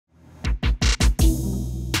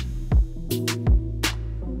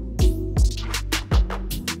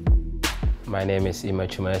My name is Ema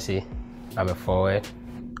Twumasi. I'm a forward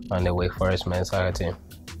on the Wake Forest men's soccer team.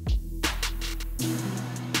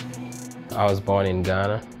 I was born in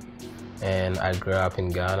Ghana and I grew up in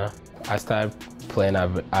Ghana. I started playing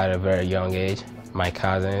at a very young age. My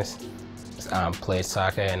cousins played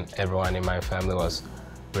soccer and everyone in my family was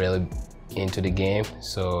really into the game,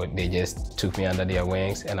 so they just took me under their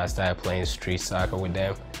wings and I started playing street soccer with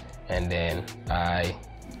them. And then I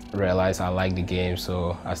realized I liked the game,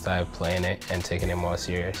 so I started playing it and taking it more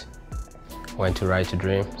serious. Went to Right to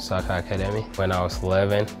Dream Soccer Academy when I was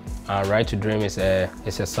 11. Right to Dream is a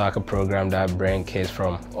soccer program that brings kids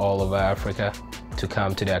from all over Africa to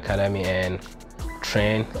come to the academy and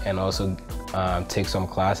train and also take some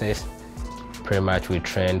classes. Pretty much we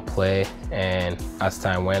train, play, and as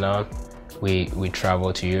time went on, we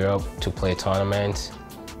traveled to Europe to play tournaments.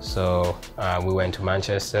 So we went to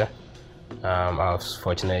Manchester. I was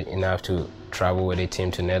fortunate enough to travel with a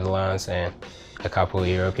team to Netherlands and a couple of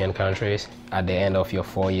European countries. At the end of your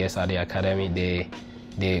 4 years at the academy,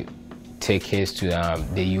 they take kids to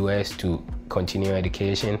the US to continue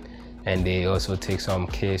education, and they also take some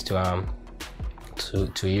kids to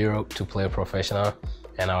Europe to play professional.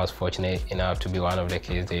 And I was fortunate enough to be one of the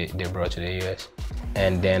kids they brought to the US.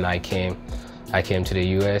 And then I came to the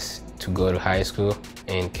US to go to high school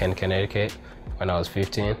in Kent, Connecticut when I was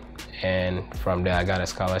 15. And from there I got a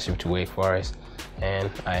scholarship to Wake Forest and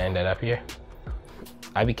I ended up here.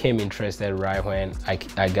 I became interested right when I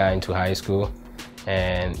got into high school,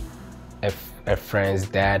 and a friend's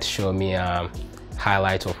dad showed me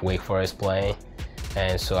highlights of Wake Forest playing,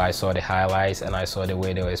 and so I saw the highlights and I saw the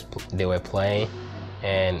way they were playing,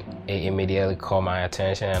 and it immediately caught my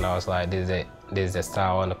attention, and I was like, this is the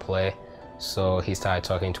style I want to play. So he started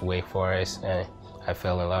talking to Wake Forest and I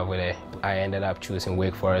fell in love with it. I ended up choosing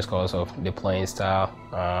Wake Forest because of the playing style,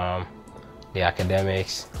 the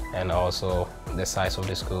academics, and also the size of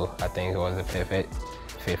the school. I think it was the perfect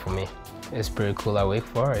fit for me. It's pretty cool at Wake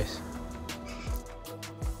Forest.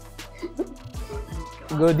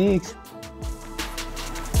 Go Deeks!